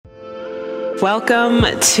Welcome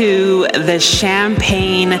to the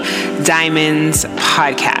Champagne Diamonds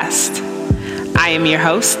podcast. I am your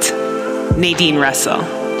host, Nadine Russell,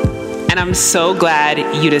 and I'm so glad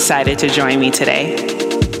you decided to join me today.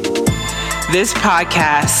 This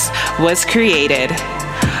podcast was created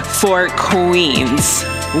for queens,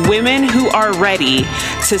 women who are ready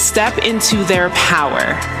to step into their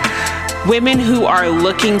power, women who are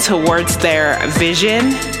looking towards their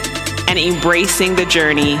vision and embracing the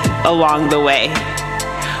journey along the way.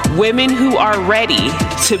 Women who are ready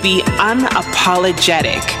to be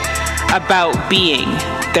unapologetic about being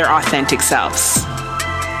their authentic selves.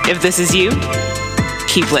 If this is you,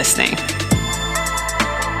 keep listening.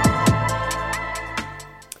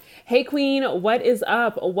 Hey Queen, what is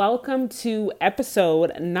up? Welcome to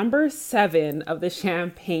episode number 7 of the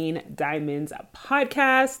Champagne Diamonds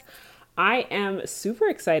podcast. I am super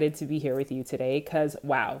excited to be here with you today because,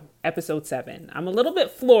 wow, episode 7. I'm a little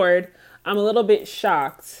bit floored. I'm a little bit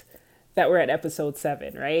shocked that we're at episode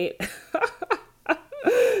 7, right?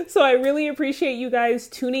 So I really appreciate you guys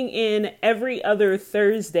tuning in every other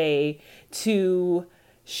Thursday to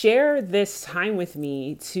share this time with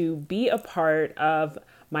me, to be a part of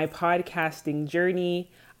my podcasting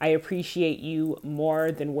journey. I appreciate you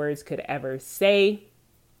more than words could ever say.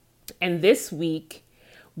 And this week,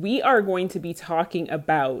 we are going to be talking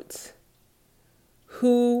about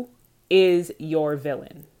who is your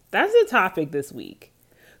villain. That's the topic this week.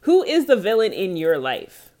 Who is the villain in your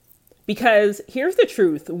life? Because here's the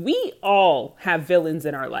truth. We all have villains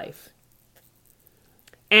in our life.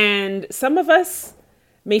 And some of us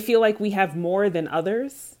may feel like we have more than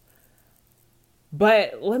others.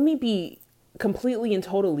 But let me be completely and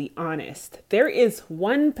totally honest. There is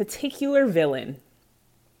one particular villain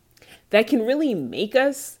that can really make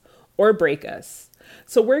us or break us.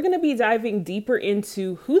 So we're going to be diving deeper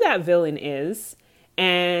into who that villain is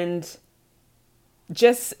and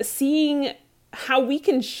just seeing how we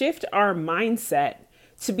can shift our mindset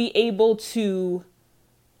to be able to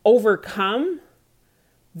overcome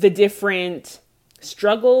the different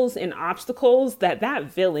struggles and obstacles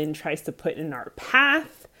that villain tries to put in our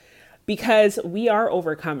path, because we are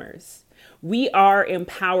overcomers. We are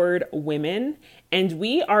empowered women, and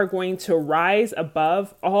we are going to rise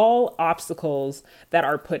above all obstacles that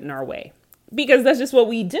are put in our way, because that's just what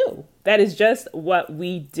we do. That is just what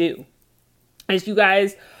we do. As you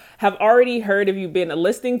guys have already heard, if you've been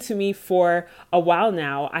listening to me for a while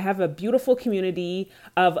now, I have a beautiful community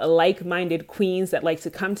of like-minded queens that like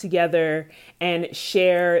to come together and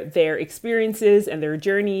share their experiences and their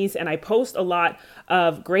journeys. And I post a lot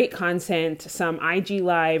of great content. Some IG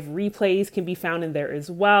Live replays can be found in there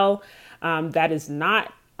as well. That is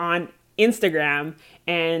not on Instagram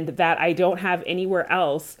and that I don't have anywhere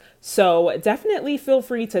else. So definitely feel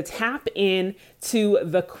free to tap in to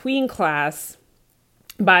the Queen class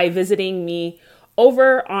by visiting me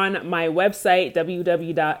over on my website,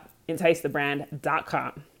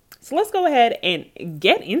 www.enticethebrand.com. So let's go ahead and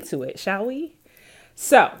get into it, shall we?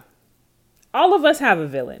 So all of us have a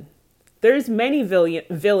villain. There's many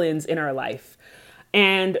villains in our life.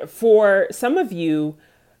 And for some of you,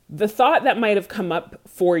 the thought that might have come up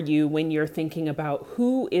for you when you're thinking about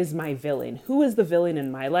who is my villain, who is the villain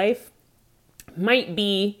in my life, might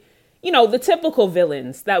be, the typical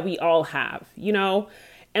villains that we all have,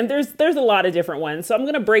 and there's a lot of different ones. So I'm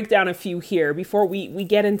going to break down a few here before we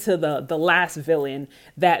get into the last villain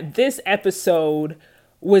that this episode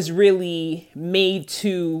was really made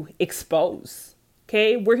to expose.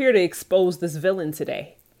 Okay, we're here to expose this villain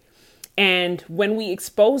today. And when we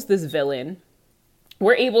expose this villain,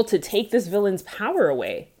 we're able to take this villain's power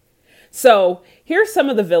away. So here's some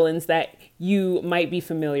of the villains that you might be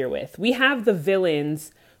familiar with. We have the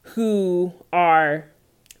villains who are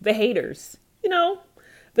the haters,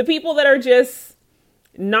 the people that are just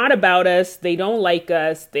not about us. They don't like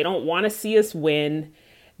us. They don't want to see us win.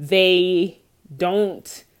 They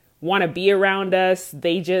don't want to be around us.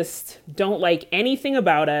 They just don't like anything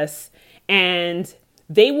about us. And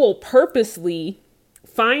they will purposely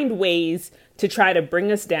find ways to try to bring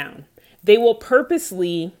us down. They will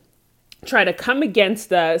purposely try to come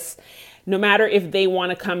against us, no matter if they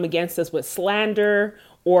want to come against us with slander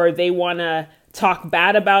or they want to talk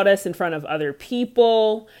bad about us in front of other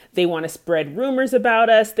people. They want to spread rumors about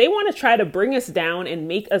us. They want to try to bring us down and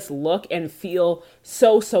make us look and feel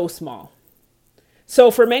so small. So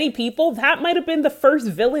for many people, that might have been the first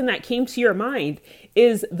villain that came to your mind,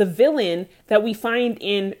 is the villain that we find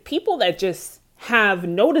in people that just have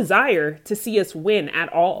no desire to see us win at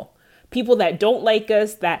all. People that don't like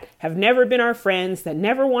us, that have never been our friends, that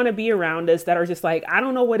never want to be around us, that are just like, I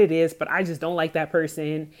don't know what it is, but I just don't like that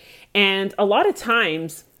person. And a lot of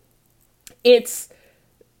times It's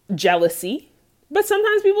jealousy, but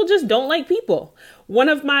sometimes people just don't like people. One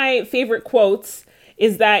of my favorite quotes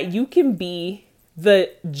is that you can be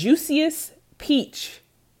the juiciest peach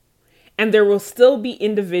and there will still be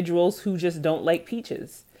individuals who just don't like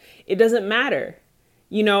peaches. It doesn't matter.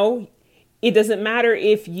 You know, it doesn't matter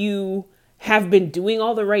if you have been doing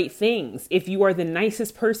all the right things, if you are the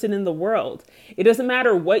nicest person in the world. It doesn't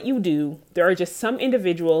matter what you do. There are just some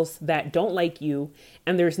individuals that don't like you,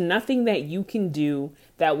 and there's nothing that you can do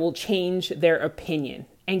that will change their opinion.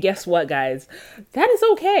 And guess what, guys? That is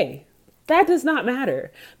okay. That does not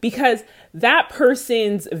matter, because that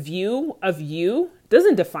person's view of you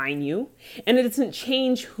doesn't define you, and it doesn't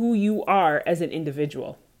change who you are as an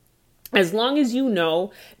individual. As long as you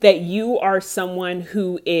know that you are someone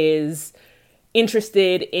who is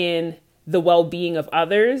interested in the well-being of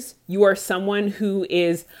others, you are someone who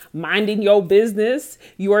is minding your business,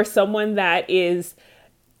 you are someone that is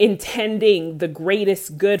intending the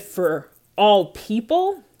greatest good for all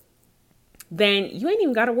people, then you ain't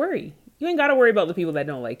even got to worry. You ain't got to worry about the people that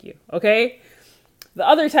don't like you, okay? The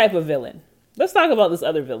other type of villain. Let's talk about this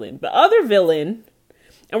other villain. The other villain,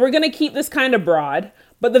 and we're going to keep this kind of broad,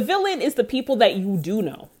 but the villain is the people that you do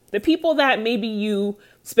know. The people that maybe you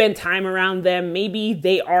spend time around them. Maybe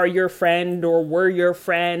they are your friend or were your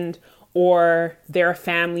friend, or they're a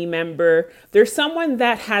family member. There's someone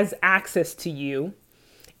that has access to you,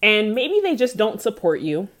 and maybe they just don't support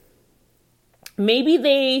you. Maybe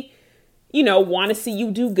they, want to see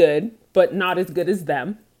you do good, but not as good as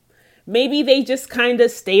them. Maybe they just kind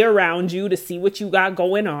of stay around you to see what you got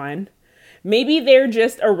going on. Maybe they're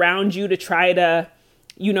just around you to try to,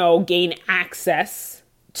 gain access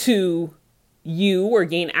to you or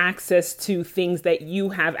gain access to things that you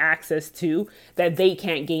have access to that they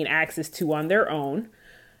can't gain access to on their own.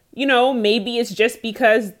 Maybe it's just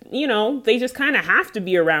because, they just kind of have to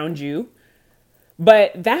be around you.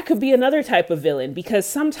 But that could be another type of villain, because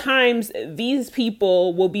sometimes these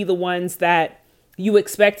people will be the ones that you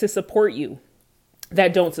expect to support you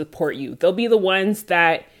that don't support you. They'll be the ones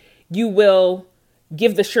that you will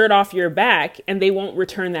give the shirt off your back and they won't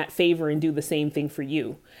return that favor and do the same thing for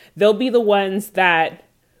you. They'll be the ones that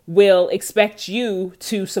will expect you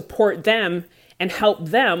to support them and help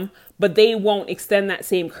them, but they won't extend that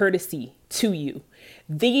same courtesy to you.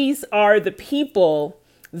 These are the people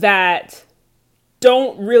that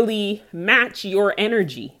don't really match your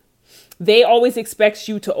energy. They always expect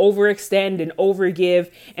you to overextend and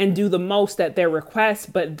overgive and do the most at their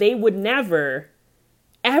request, but they would never,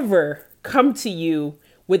 ever come to you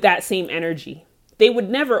with that same energy. They would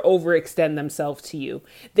never overextend themselves to you.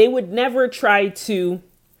 They would never try to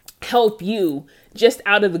help you just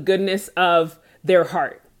out of the goodness of their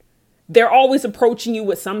heart. They're always approaching you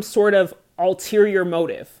with some sort of ulterior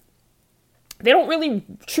motive. They don't really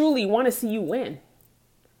truly want to see you win.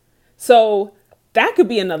 So that could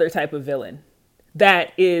be another type of villain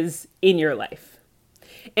that is in your life.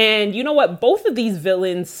 And you know what? Both of these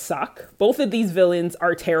villains suck. Both of these villains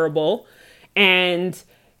are terrible. And,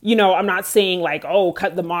 I'm not saying like, oh,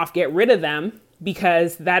 cut them off, get rid of them,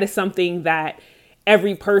 because that is something that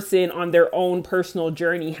every person on their own personal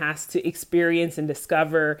journey has to experience and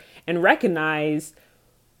discover and recognize,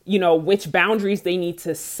 which boundaries they need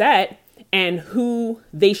to set and who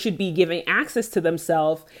they should be giving access to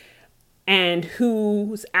themselves and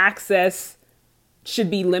whose access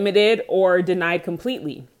should be limited or denied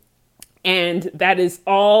completely. And that is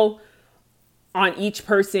all on each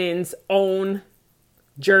person's own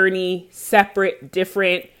journey, separate,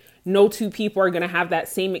 different. No two people are going to have that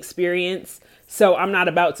same experience. So I'm not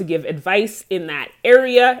about to give advice in that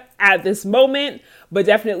area at this moment, but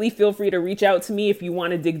definitely feel free to reach out to me if you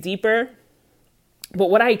want to dig deeper.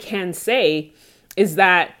 But what I can say is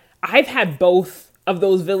that I've had both of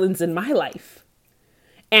those villains in my life.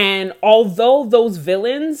 And although those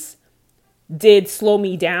villains did slow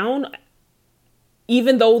me down,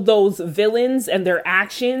 even though those villains and their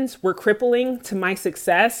actions were crippling to my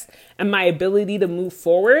success and my ability to move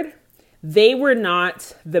forward, they were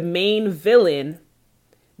not the main villain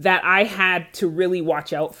that I had to really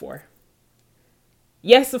watch out for.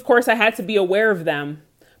 Yes, of course, I had to be aware of them,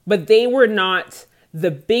 but they were not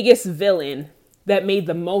the biggest villain that made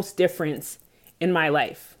the most difference in my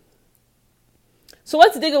life. So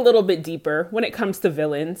let's dig a little bit deeper when it comes to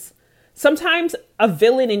villains. Sometimes a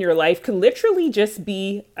villain in your life can literally just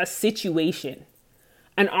be a situation,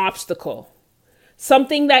 an obstacle,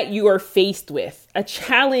 something that you are faced with, a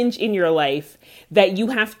challenge in your life that you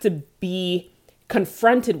have to be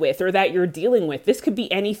confronted with or that you're dealing with. This could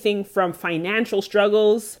be anything from financial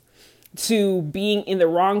struggles to being in the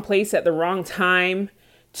wrong place at the wrong time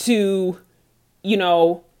to,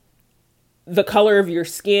 the color of your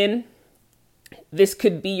skin. This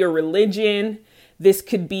could be your religion. This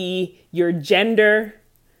could be your gender.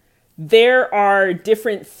 There are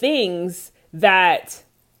different things that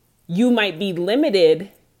you might be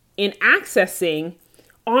limited in accessing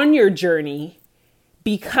on your journey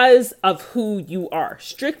because of who you are.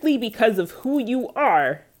 Strictly because of who you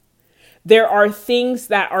are, there are things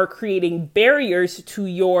that are creating barriers to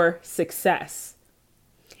your success.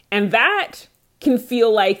 And that can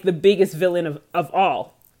feel like the biggest villain of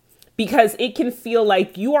all, because it can feel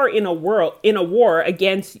like you are in a war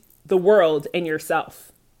against the world and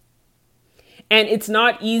yourself. And it's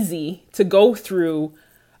not easy to go through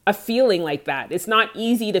a feeling like that. It's not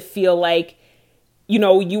easy to feel like,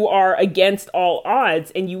 you are against all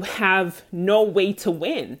odds and you have no way to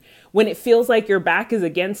win when it feels like your back is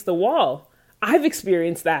against the wall. I've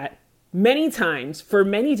experienced that many times for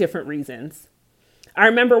many different reasons. I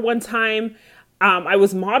remember one time I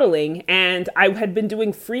was modeling, and I had been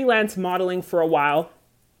doing freelance modeling for a while.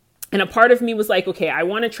 And a part of me was like, okay, I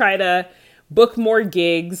want to try to book more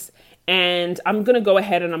gigs, and I'm going to go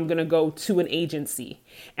ahead and I'm going to go to an agency.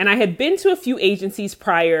 And I had been to a few agencies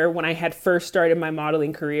prior when I had first started my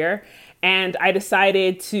modeling career. And I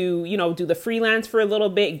decided to, do the freelance for a little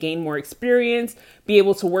bit, gain more experience, be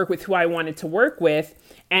able to work with who I wanted to work with,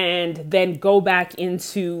 and then go back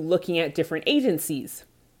into looking at different agencies.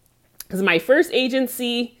 Because my first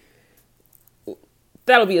agency,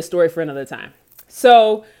 that'll be a story for another time.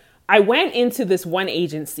 So I went into this one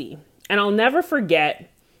agency, and I'll never forget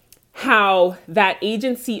how that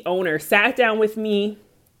agency owner sat down with me.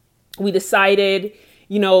 We decided,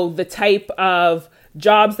 the type of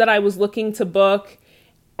jobs that I was looking to book,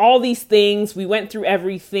 all these things. We went through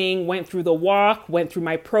everything, went through the walk, went through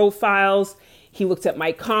my profiles. He looked at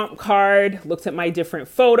my comp card, looked at my different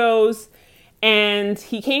photos, and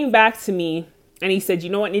he came back to me and he said, you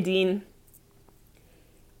know what, Nadine,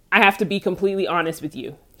 I have to be completely honest with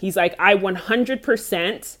you. He's like, I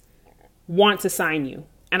 100% want to sign you.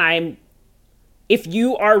 And if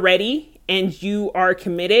you are ready and you are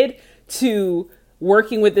committed to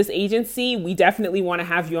working with this agency, we definitely want to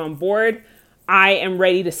have you on board. I am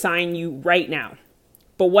ready to sign you right now.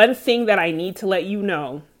 But one thing that I need to let you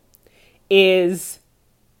know is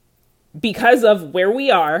because of where we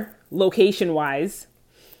are location wise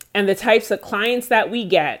and the types of clients that we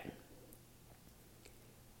get,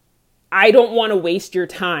 I don't want to waste your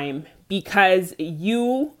time because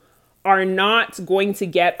you are not going to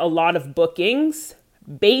get a lot of bookings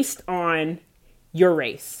based on your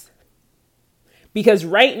race. Because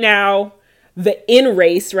right now, the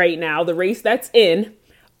race that's in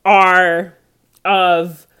are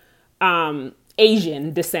of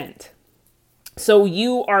Asian descent. So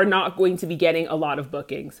you are not going to be getting a lot of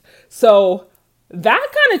bookings. So that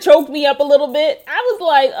kind of choked me up a little bit. I was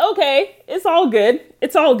like, okay, it's all good.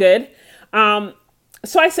 It's all good.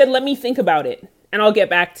 So I said, let me think about it and I'll get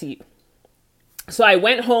back to you. So I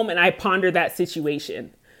went home and I pondered that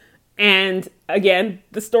situation. And again,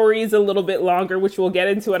 the story is a little bit longer, which we'll get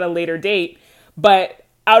into at a later date. But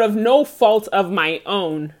out of no fault of my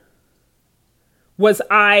own, was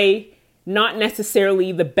I not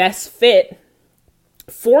necessarily the best fit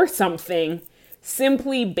for something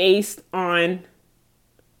simply based on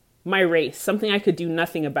my race, something I could do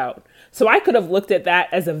nothing about. So I could have looked at that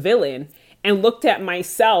as a villain and looked at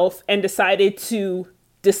myself and decided to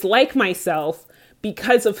dislike myself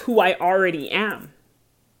because of who I already am.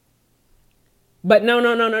 But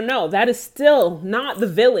no. That is still not the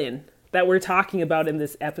villain that we're talking about in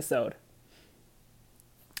this episode.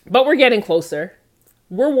 But we're getting closer.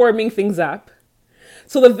 We're warming things up.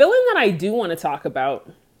 So the villain that I do want to talk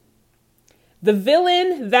about, the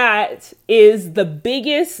villain that is the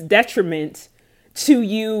biggest detriment to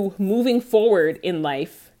you moving forward in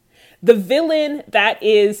life, the villain that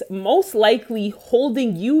is most likely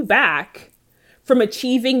holding you back from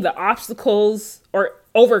achieving the obstacles or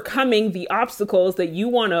overcoming the obstacles that you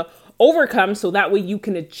want to overcome so that way you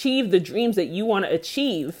can achieve the dreams that you want to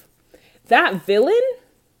achieve. That villain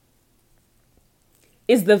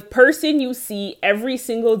is the person you see every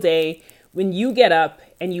single day when you get up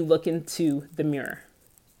and you look into the mirror.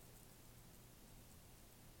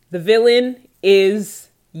 The villain is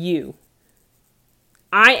you.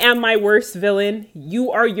 I am my worst villain.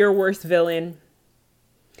 You are your worst villain.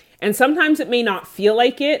 And sometimes it may not feel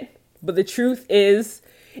like it, but the truth is,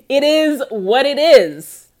 it is what it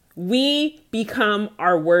is. We become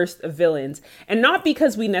our worst villains. And not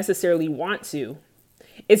because we necessarily want to.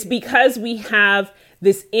 It's because we have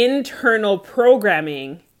this internal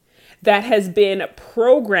programming that has been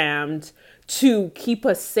programmed to keep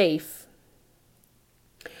us safe.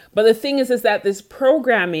 But the thing is that this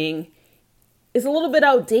programming is a little bit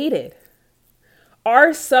outdated.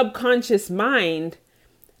 Our subconscious mind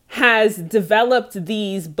has developed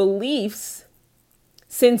these beliefs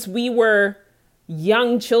since we were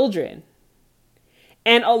young children.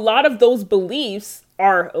 And a lot of those beliefs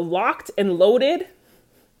are locked and loaded.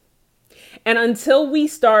 And until we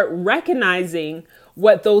start recognizing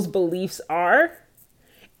what those beliefs are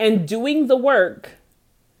and doing the work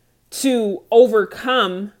to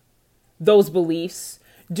overcome those beliefs,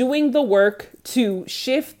 doing the work to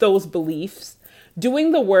shift those beliefs,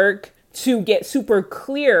 doing the work to get super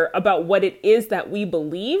clear about what it is that we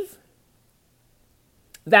believe,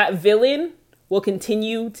 that villain will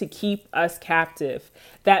continue to keep us captive.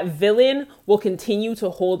 That villain will continue to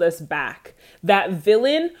hold us back. That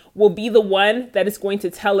villain will be the one that is going to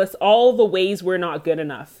tell us all the ways we're not good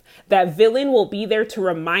enough. That villain will be there to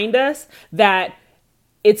remind us that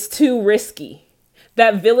it's too risky.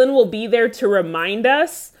 That villain will be there to remind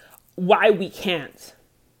us why we can't.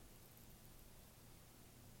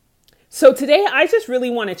 So today, I just really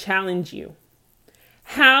want to challenge you.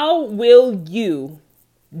 How will you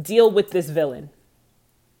deal with this villain?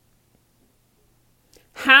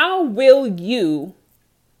 How will you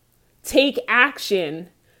take action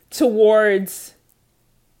towards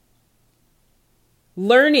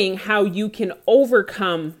learning how you can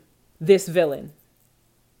overcome this villain?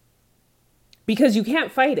 Because you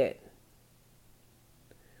can't fight it.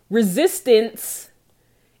 Resistance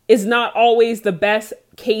is not always the best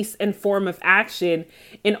case and form of action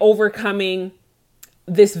in overcoming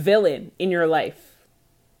this villain in your life.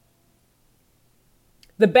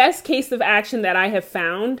 The best case of action that I have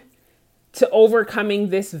found to overcoming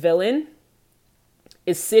this villain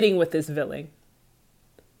is sitting with this villain.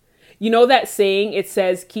 You know that saying, it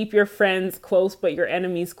says, keep your friends close, but your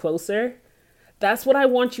enemies closer. That's what I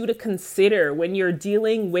want you to consider when you're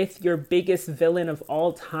dealing with your biggest villain of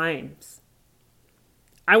all times.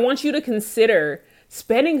 I want you to consider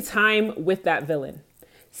spending time with that villain,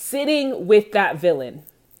 sitting with that villain,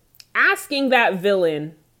 asking that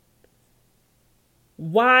villain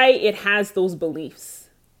why it has those beliefs.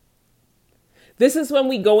 This is when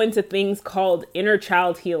we go into things called inner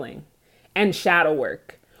child healing and shadow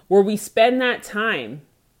work, where we spend that time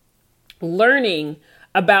learning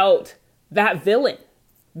about that villain.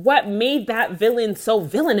 What made that villain so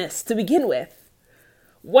villainous to begin with?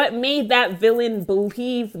 What made that villain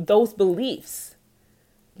believe those beliefs?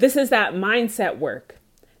 This is that mindset work.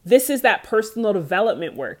 This is that personal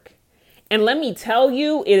development work. And let me tell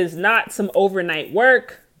you, it is not some overnight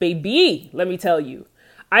work, baby. Let me tell you,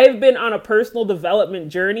 I have been on a personal development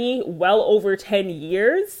journey well over 10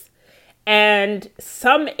 years. And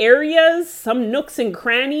some areas, some nooks and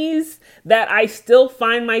crannies that I still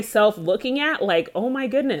find myself looking at like, oh my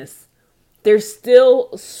goodness, there's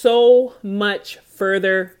still so much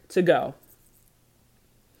further to go.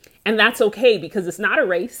 And that's okay, because it's not a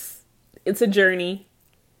race. It's a journey.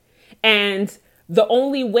 And the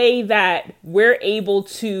only way that we're able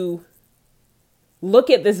to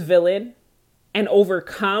look at this villain and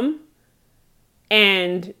overcome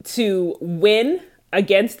and to win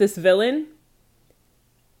against this villain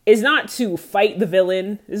is not to fight the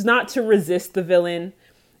villain, is not to resist the villain.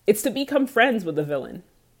 It's to become friends with the villain.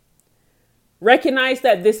 Recognize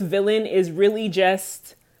that this villain is really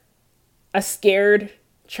just a scared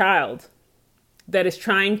child that is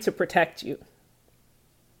trying to protect you.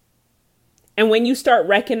 And when you start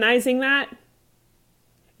recognizing that,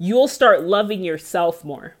 you'll start loving yourself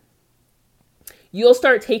more. You'll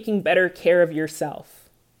start taking better care of yourself.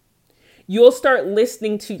 You'll start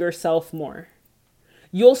listening to yourself more.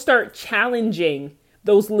 You'll start challenging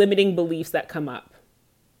those limiting beliefs that come up.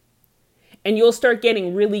 And you'll start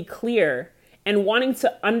getting really clear and wanting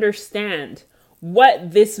to understand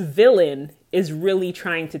what this villain is really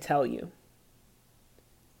trying to tell you.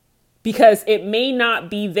 Because it may not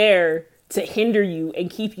be there to hinder you and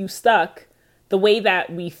keep you stuck the way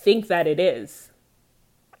that we think that it is.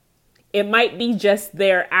 It might be just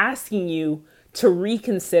there asking you to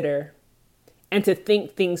reconsider and to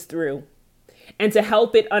think things through and to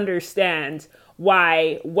help it understand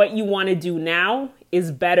why what you want to do now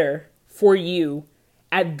is better for you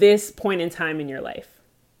at this point in time in your life.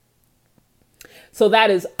 So that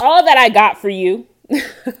is all that I got for you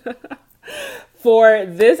for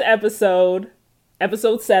this episode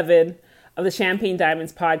 7 of the Champagne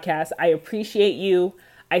Diamonds podcast. I appreciate you.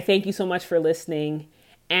 I thank you so much for listening,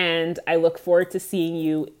 and I look forward to seeing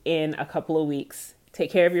you in a couple of weeks.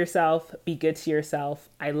 Take care of yourself. Be good to yourself.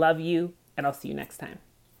 I love you, and I'll see you next time.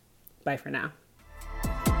 Bye for now.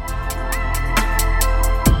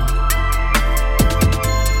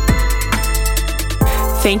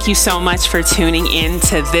 Thank you so much for tuning in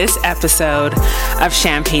to this episode of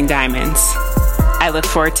Champagne Diamonds. I look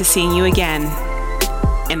forward to seeing you again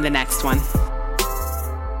in the next one.